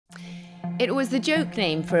It was the joke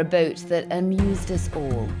name for a boat that amused us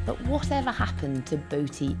all. But whatever happened to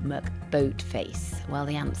Boaty McBoatface? Well,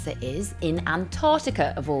 the answer is in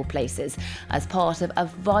Antarctica, of all places, as part of a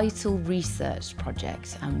vital research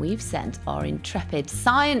project. And we've sent our intrepid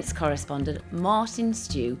science correspondent Martin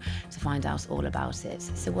Stew to find out all about it.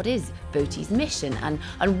 So what is Boaty's mission, and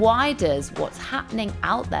why does what's happening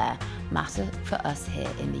out there matter for us here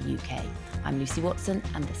in the UK? I'm Lucy Watson,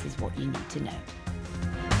 and this is what you need to know.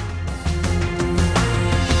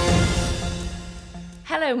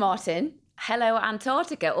 Hello, Martin. Hello,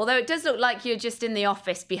 Antarctica. Although it does look like you're just in the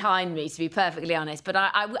office behind me, to be perfectly honest. But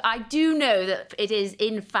I do know that it is,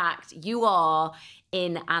 in fact, you are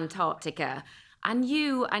in Antarctica. And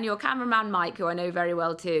you and your cameraman, Mike, who I know very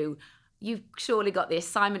well too, you've surely got the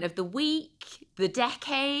assignment of the week, the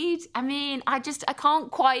decade. I mean, I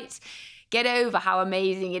can't quite get over how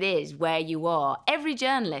amazing it is where you are. Every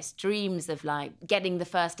journalist dreams of like getting the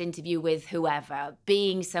first interview with whoever,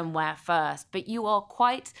 being somewhere first, but you are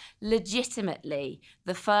quite legitimately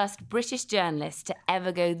the first British journalist to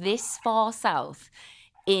ever go this far south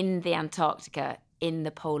in the Antarctica in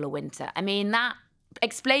the polar winter. I mean,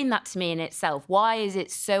 explain that to me in itself. Why is it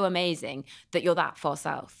so amazing that you're that far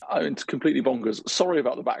south? It's completely bonkers. Sorry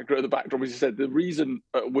about the backdrop. As you said, the reason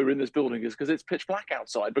we're in this building is because it's pitch black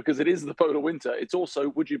outside, because it is the polar winter. It's also,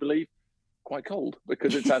 would you believe, quite cold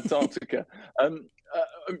because it's Antarctica.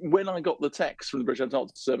 When I got the text from the British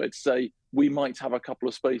Antarctic Survey to say we might have a couple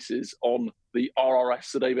of spaces on the RRS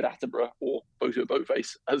Sir David Attenborough, or Boaty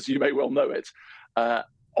McBoatface, as you may well know it,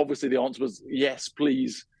 obviously the answer was yes,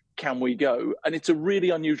 please. Can we go? And it's a really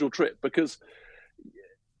unusual trip because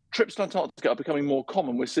trips to Antarctica are becoming more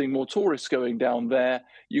common. We're seeing more tourists going down there.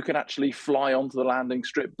 You can actually fly onto the landing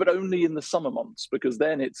strip, but only in the summer months, because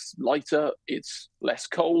then it's lighter, it's less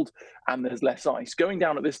cold, and there's less ice. Going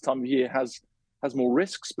down at this time of year has more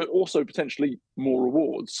risks, but also potentially more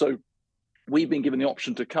rewards. So we've been given the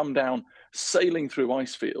option to come down sailing through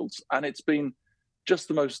ice fields, and it's been just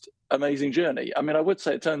the most amazing journey. I mean, I would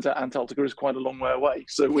say it turns out Antarctica is quite a long way away.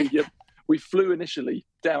 So we flew initially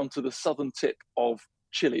down to the southern tip of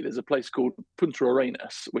Chile. There's a place called Punta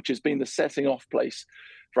Arenas, which has been the setting off place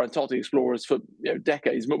for Antarctic explorers for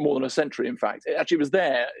decades, more than a century, in fact. It actually was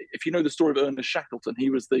there. If you know the story of Ernest Shackleton,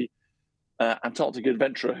 he was the Antarctic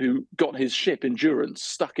adventurer who got his ship Endurance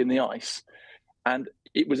stuck in the ice. And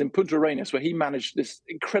it was in Punta Arenas where he managed this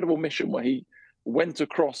incredible mission where he went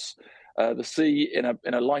across the sea in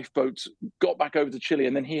a lifeboat, got back over to Chile,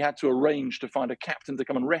 and then he had to arrange to find a captain to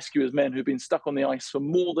come and rescue his men who'd been stuck on the ice for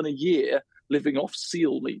more than a year, living off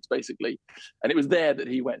seal meat, basically. And it was there that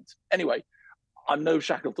he went. Anyway, I'm no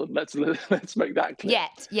Shackleton. Let's make that clear.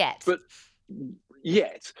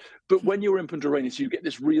 But when you're in Punta Arenas, you get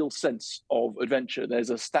this real sense of adventure.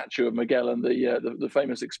 There's a statue of Magellan, the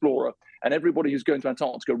famous explorer, and everybody who's going to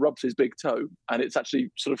Antarctica rubs his big toe, and it's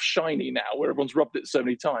actually sort of shiny now, where everyone's rubbed it so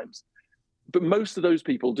many times. But most of those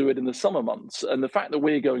people do it in the summer months. And the fact that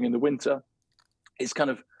we're going in the winter is kind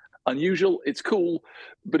of unusual. It's cool,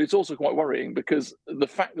 but it's also quite worrying, because the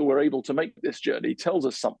fact that we're able to make this journey tells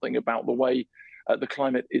us something about the way the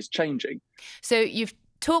climate is changing. So you've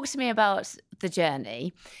talked to me about the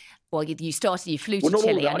journey. Well, you flew to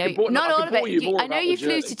Chile. I know you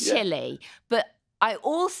flew to Chile, but I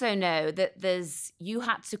also know that you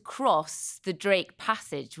had to cross the Drake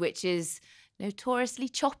Passage, which is notoriously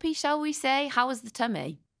choppy, shall we say? How was the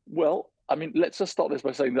tummy? Well, I mean, let's just start this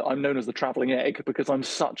by saying that I'm known as the travelling egg because I'm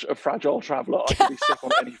such a fragile traveller. I can be sick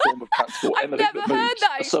on any form of transport. I've never heard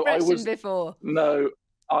that expression before. No,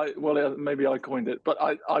 maybe I coined it, but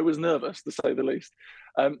I was nervous, to say the least.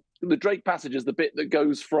 The Drake Passage is the bit that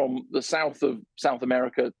goes from the south of South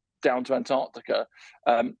America down to Antarctica,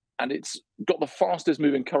 and it's got the fastest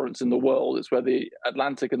moving currents in the world. It's where the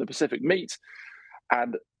Atlantic and the Pacific meet,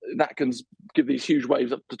 and that can give these huge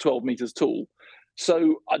waves up to 12 meters tall.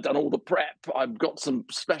 So I've done all the prep. I've got some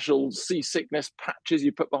special seasickness patches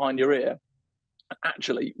you put behind your ear.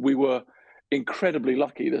 Actually, we were incredibly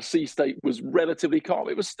lucky. The sea state was relatively calm.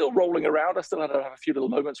 It was still rolling around. I still had to have a few little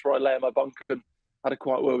moments where I lay in my bunk and had a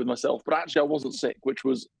quiet word with myself. But actually, I wasn't sick, which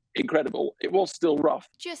was incredible. It was still rough.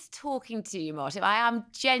 Just talking to you, Martin, I am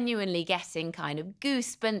genuinely getting kind of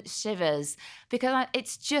goosebumps, shivers, because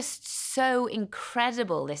it's just so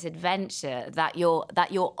incredible, this adventure that you're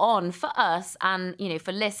on for us and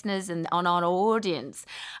for listeners and on our audience,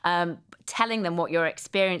 telling them what you're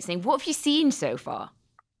experiencing. What have you seen so far?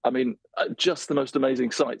 I mean, just the most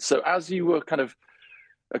amazing sights. So as you were kind of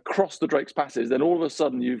across the Drake's Passage, then all of a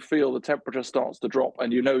sudden you feel the temperature starts to drop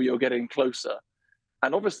and you're getting closer.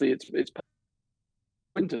 And obviously it's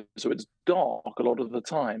winter, so it's dark a lot of the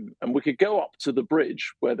time. And we could go up to the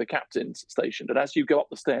bridge where the captain's stationed. And as you go up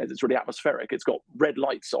the stairs, it's really atmospheric. It's got red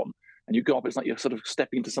lights on. And you go up, it's like you're sort of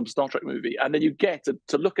stepping into some Star Trek movie. And then you get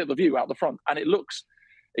to look at the view out the front. And it looks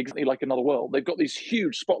exactly like another world. They've got these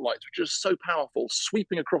huge spotlights, which are so powerful,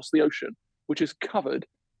 sweeping across the ocean, which is covered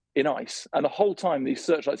in ice. And the whole time these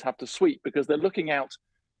searchlights have to sweep because they're looking out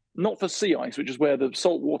not for sea ice, which is where the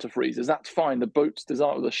salt water freezes. That's fine. The boat's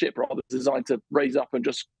designed, or the ship rather, designed to raise up and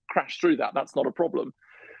just crash through that. That's not a problem.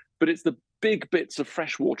 But it's the big bits of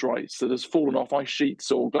freshwater ice that has fallen off ice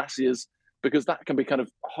sheets or glaciers, because that can be kind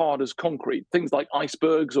of hard as concrete. Things like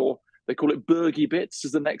icebergs, or they call it bergy bits,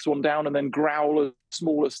 is the next one down, and then growlers,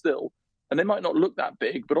 smaller still. And they might not look that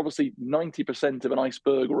big, but obviously 90% of an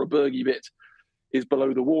iceberg or a bergy bit is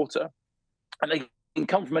below the water. And they can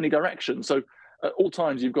come from any direction. So at all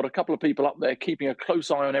times, you've got a couple of people up there keeping a close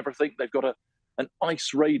eye on everything. They've got an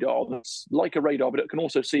ice radar that's like a radar, but it can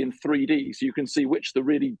also see in 3D. So you can see which the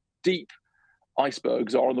really deep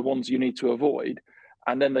icebergs are and the ones you need to avoid.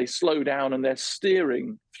 And then they slow down and they're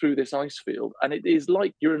steering through this ice field. And it is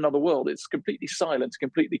like you're in another world. It's completely silent,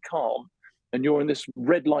 completely calm. And you're in this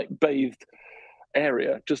red light bathed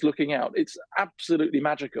area just looking out. It's absolutely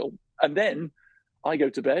magical. And then I go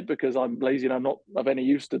to bed because I'm lazy and I'm not of any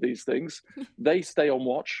use to these things. They stay on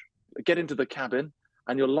watch, get into the cabin,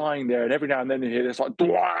 and you're lying there. And every now and then you hear this like,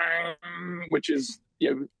 blang, which is,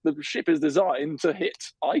 the ship is designed to hit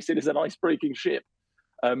ice. It is an ice-breaking ship.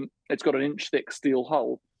 It's got an inch-thick steel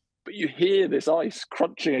hull. But you hear this ice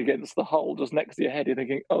crunching against the hull just next to your head. You're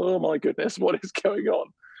thinking, oh, my goodness, what is going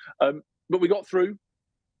on? But we got through.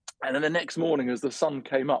 And then the next morning, as the sun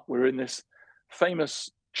came up, we were in this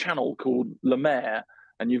famous channel called Le Maire,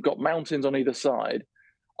 and you've got mountains on either side,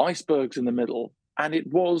 icebergs in the middle, and it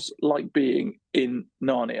was like being in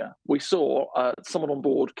Narnia. We saw someone on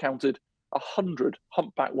board counted 100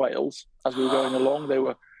 humpback whales as we were going along. They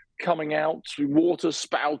were coming out, water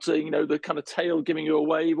spouting, the kind of tail giving you a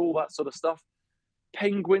wave, all that sort of stuff.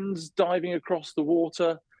 Penguins diving across the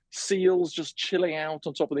water, seals just chilling out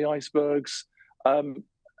on top of the icebergs.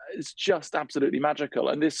 It's just absolutely magical.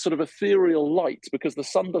 And this sort of ethereal light, because the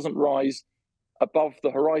sun doesn't rise above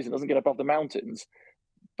the horizon, doesn't get above the mountains,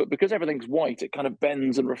 but because everything's white, it kind of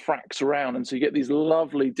bends and refracts around. And so you get these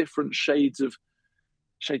lovely different shades of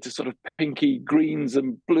sort of pinky greens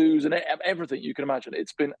and blues and everything you can imagine.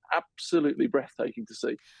 It's been absolutely breathtaking to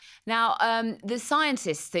see. Now, the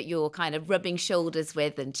scientists that you're kind of rubbing shoulders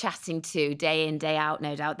with and chatting to day in, day out,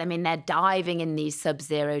 no doubt, I mean, they're diving in these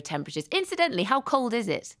sub-zero temperatures. Incidentally, how cold is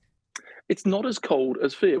it? It's not as cold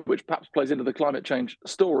as fear, which perhaps plays into the climate change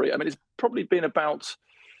story. I mean, it's probably been about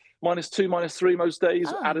 -2, -3 most days.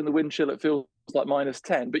 Oh. Add in the wind chill, it feels like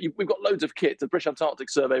 -10. But we've got loads of kit. The British Antarctic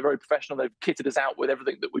Survey, very professional. They've kitted us out with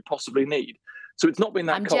everything that we possibly need. So it's not been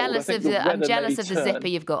that cold. I'm jealous of the zipper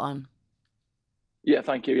you've got on. Yeah,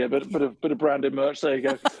 thank you. Yeah, bit of branded merch. There you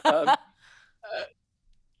go.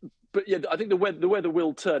 But yeah, I think the weather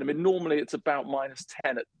will turn. I mean, normally it's about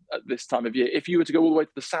 -10 at this time of year. If you were to go all the way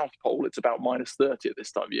to the South Pole, it's about -30 at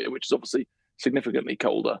this time of year, which is obviously significantly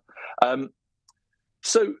colder.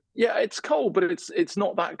 So yeah, it's cold, but it's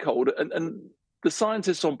not that cold. And the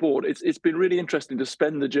scientists on board, it's been really interesting to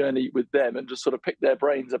spend the journey with them and just sort of pick their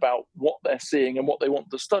brains about what they're seeing and what they want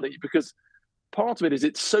to study. Because part of it is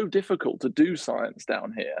it's so difficult to do science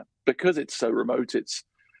down here because it's so remote, it's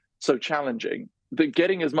so challenging, that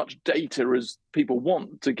getting as much data as people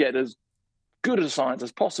want to get as good a science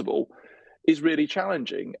as possible is really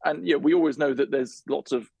challenging. And we always know that there's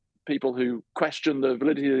lots of people who question the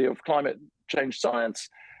validity of climate change science.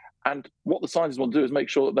 And what the scientists want to do is make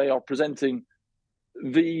sure that they are presenting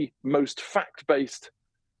the most fact-based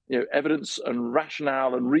evidence and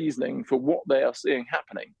rationale and reasoning for what they are seeing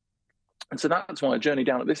happening. And so that's why a journey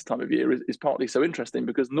down at this time of year is partly so interesting,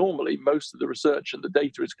 because normally most of the research and the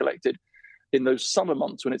data is collected in those summer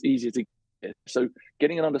months when it's easier to get. So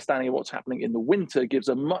getting an understanding of what's happening in the winter gives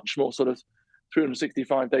a much more sort of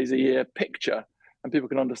 365 days a year picture, and people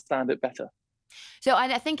can understand it better. So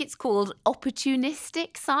I think it's called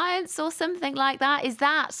opportunistic science or something like that.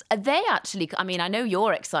 Are they actually, I mean, I know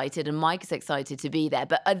you're excited and Mike's excited to be there,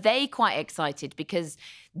 but are they quite excited because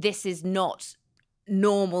this is not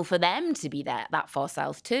normal for them to be there that far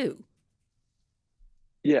south too?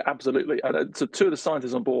 Yeah, absolutely. And so two of the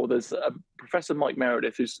scientists on board, there's Professor Mike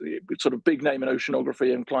Meredith, who's sort of big name in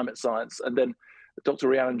oceanography and climate science, and then Dr.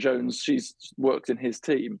 Rhiannon Jones, she's worked in his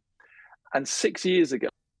team. And 6 years ago,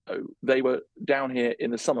 they were down here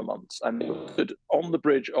in the summer months, and they stood on the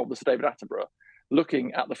bridge of the Sir David Attenborough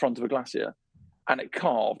looking at the front of a glacier, and it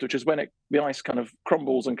calved, which is when the ice kind of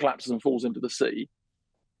crumbles and collapses and falls into the sea.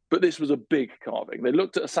 But this was a big calving. They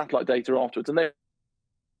looked at satellite data afterwards,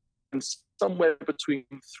 and somewhere between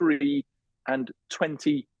 3 and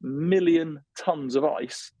 20 million tons of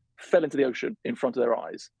ice fell into the ocean in front of their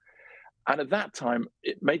eyes. And at that time,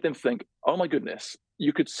 it made them think, oh my goodness,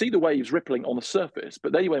 you could see the waves rippling on the surface,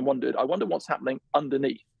 but they wondered, I wonder what's happening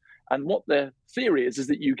underneath. And what their theory is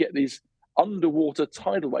that you get these underwater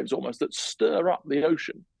tidal waves almost that stir up the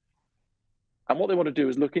ocean. And what they want to do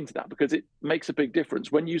is look into that, because it makes a big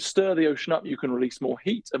difference. When you stir the ocean up, you can release more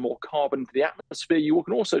heat and more carbon into the atmosphere. You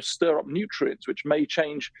can also stir up nutrients, which may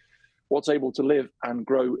change what's able to live and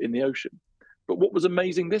grow in the ocean. But what was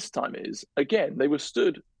amazing this time is, again, they were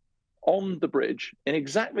stood on the bridge in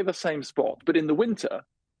exactly the same spot, but in the winter.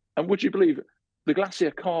 And would you believe, the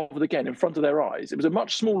glacier calved again in front of their eyes. It was a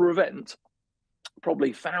much smaller event,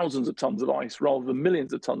 probably thousands of tons of ice rather than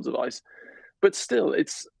millions of tons of ice. But still,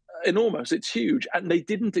 it's enormous, it's huge. And they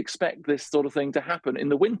didn't expect this sort of thing to happen in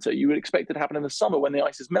the winter. You would expect it to happen in the summer when the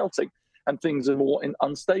ice is melting and things are more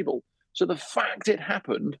unstable. So the fact it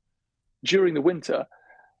happened during the winter,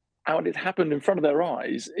 and it happened in front of their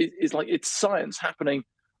eyes, is like, it's science happening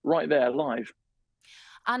right there live.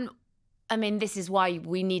 And I mean, this is why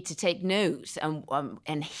we need to take note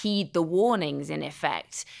and heed the warnings, in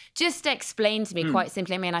effect. Just explain to me quite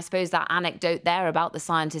simply, I mean, I suppose that anecdote there about the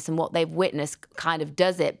scientists and what they've witnessed kind of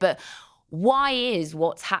does it, but why is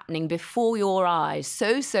what's happening before your eyes,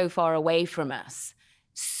 so far away from us,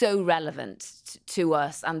 so relevant to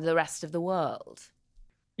us and the rest of the world?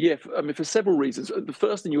 Yeah, I mean, for several reasons. The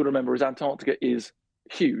first thing you want to remember is Antarctica is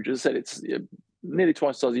huge. As I said, it's nearly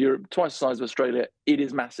twice the size of Europe, twice the size of Australia. It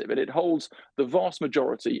is massive, and it holds the vast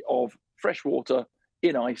majority of fresh water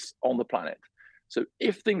in ice on the planet. So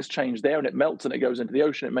if things change there and it melts and it goes into the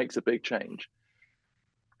ocean, it makes a big change.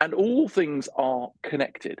 And all things are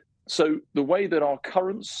connected. So the way that our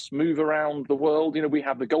currents move around the world, we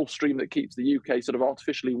have the Gulf Stream that keeps the UK sort of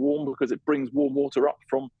artificially warm because it brings warm water up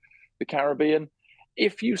from the Caribbean.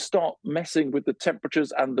 If you start messing with the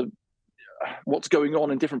temperatures and what's going on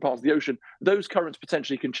in different parts of the ocean, those currents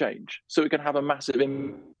potentially can change. So it can have a massive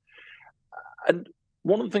impact. And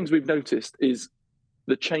one of the things we've noticed is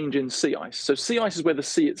the change in sea ice. So sea ice is where the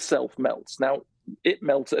sea itself melts. Now, it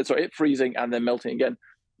freezing and then melting again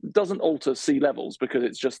doesn't alter sea levels because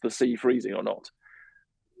it's just the sea freezing or not.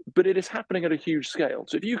 But it is happening at a huge scale.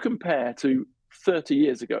 So if you compare to 30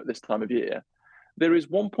 years ago at this time of year, there is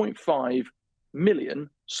 1.5 million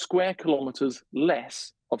square kilometers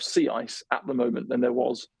less of sea ice at the moment than there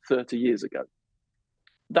was 30 years ago.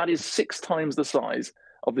 That is 6 times the size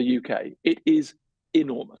of the UK. It is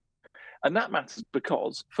enormous. And that matters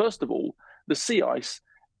because, first of all, the sea ice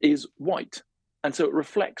is white. And so it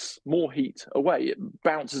reflects more heat away. It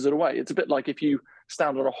bounces it away. It's a bit like if you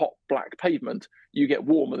stand on a hot black pavement, you get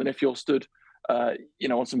warmer than if you're stood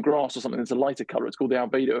on some grass or something that's a lighter color. It's called the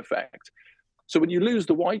albedo effect. So when you lose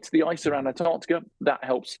the white, the ice around Antarctica, that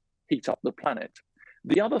helps heat up the planet.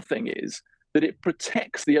 The other thing is that it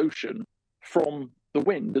protects the ocean from the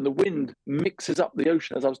wind, and the wind mixes up the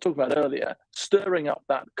ocean, as I was talking about earlier, stirring up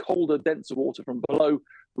that colder, denser water from below,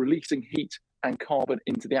 releasing heat and carbon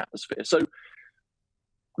into the atmosphere. So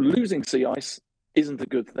losing sea ice isn't a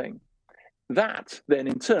good thing. That then,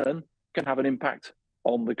 in turn, can have an impact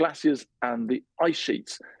on the glaciers and the ice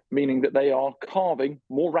sheets, meaning that they are calving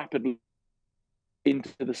more rapidly into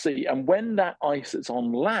the sea. And when that ice that's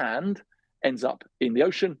on land ends up in the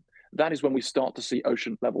ocean, that is when we start to see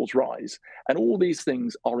ocean levels rise. And all these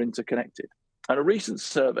things are interconnected. And a recent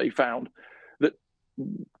survey found that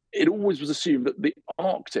it always was assumed that the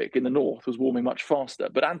Arctic in the north was warming much faster,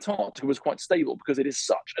 but Antarctica was quite stable because it is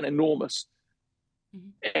such an enormous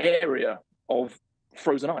area of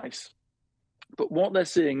frozen ice. But what they're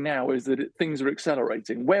seeing now is that things are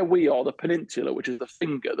accelerating. Where we are, the peninsula, which is the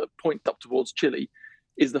finger that points up towards Chile,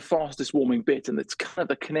 is the fastest warming bit, and it's kind of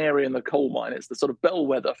the canary in the coal mine. It's the sort of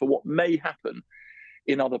bellwether for what may happen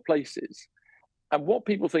in other places. And what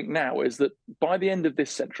people think now is that by the end of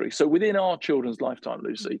this century, so within our children's lifetime,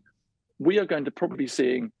 Lucy, we are going to probably be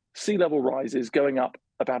seeing sea level rises going up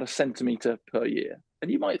about 1 centimetre per year. And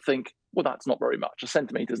you might think, well, that's not very much. 1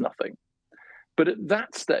 centimetre is nothing. But at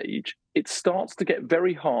that stage, it starts to get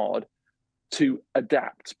very hard to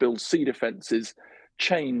adapt, build sea defences,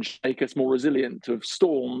 change, make us more resilient to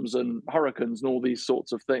storms and hurricanes and all these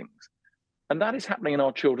sorts of things. And that is happening in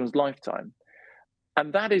our children's lifetime.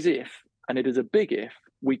 And that is if, and it is a big if,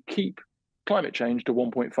 we keep climate change to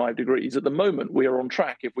 1.5 degrees. At the moment, we are on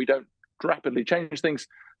track, if we don't rapidly change things,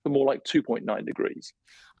 for more like 2.9 degrees.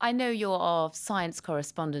 I know you're our science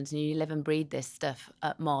correspondent and you live and breathe this stuff,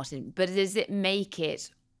 Martin, but does it make it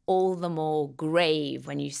all the more grave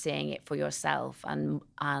when you're seeing it for yourself,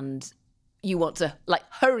 and you want to like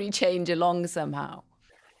hurry change along somehow.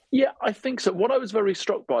 Yeah, I think so. What I was very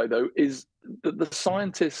struck by, though, is that the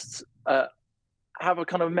scientists have a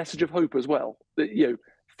kind of message of hope as well. That,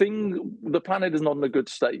 the planet is not in a good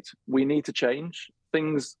state. We need to change.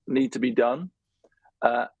 Things need to be done.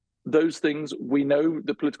 Those things, we know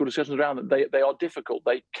the political discussions around them, they are difficult.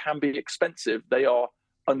 They can be expensive. They are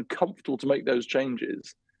uncomfortable to make those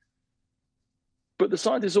changes. But the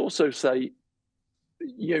scientists also say,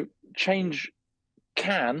 change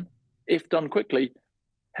can, if done quickly,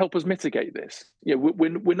 help us mitigate this.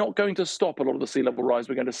 We're not going to stop a lot of the sea level rise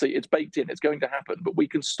we're going to see. It's baked in. It's going to happen. But we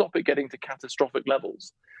can stop it getting to catastrophic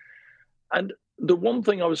levels. And the one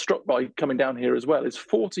thing I was struck by coming down here as well is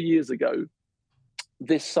 40 years ago,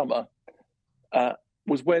 this summer,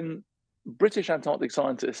 was when British Antarctic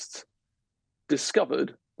scientists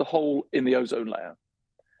discovered the hole in the ozone layer.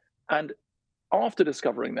 And after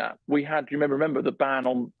discovering that, we had, you remember the ban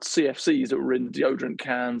on CFCs that were in deodorant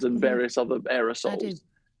cans and various other aerosols.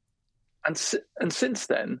 And since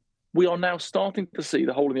then, we are now starting to see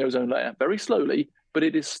the hole in the ozone layer very slowly, but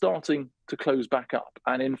it is starting to close back up.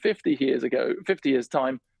 And in 50 years'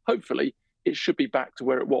 time, hopefully, it should be back to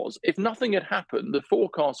where it was. If nothing had happened, the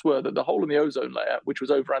forecasts were that the hole in the ozone layer, which was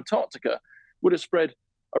over Antarctica, would have spread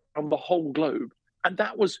around the whole globe. And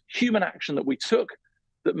that was human action that we took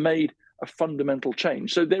that made a fundamental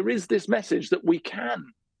change. So there is this message that we can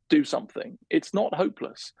do something. It's not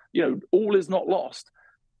hopeless. All is not lost,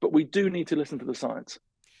 but we do need to listen to the science.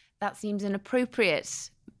 That seems an appropriate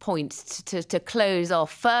point to close our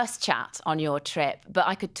first chat on your trip, but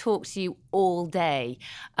I could talk to you all day,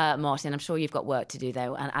 Martin. I'm sure you've got work to do,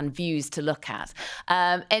 though, and views to look at.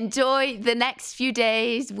 Enjoy the next few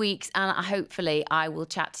days, weeks, and hopefully I will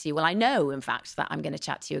chat to you. Well, I know, in fact, that I'm going to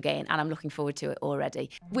chat to you again, and I'm looking forward to it already.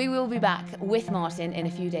 We will be back with Martin in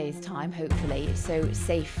a few days' time, hopefully, so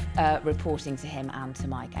safe reporting to him and to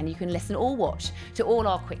Mike. And you can listen or watch to all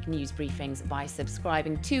our quick news briefings by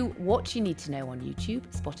subscribing to What You Need to Know on YouTube,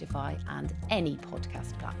 Spotify, and any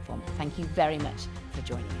podcast platform. Thank you very much for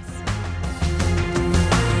joining us.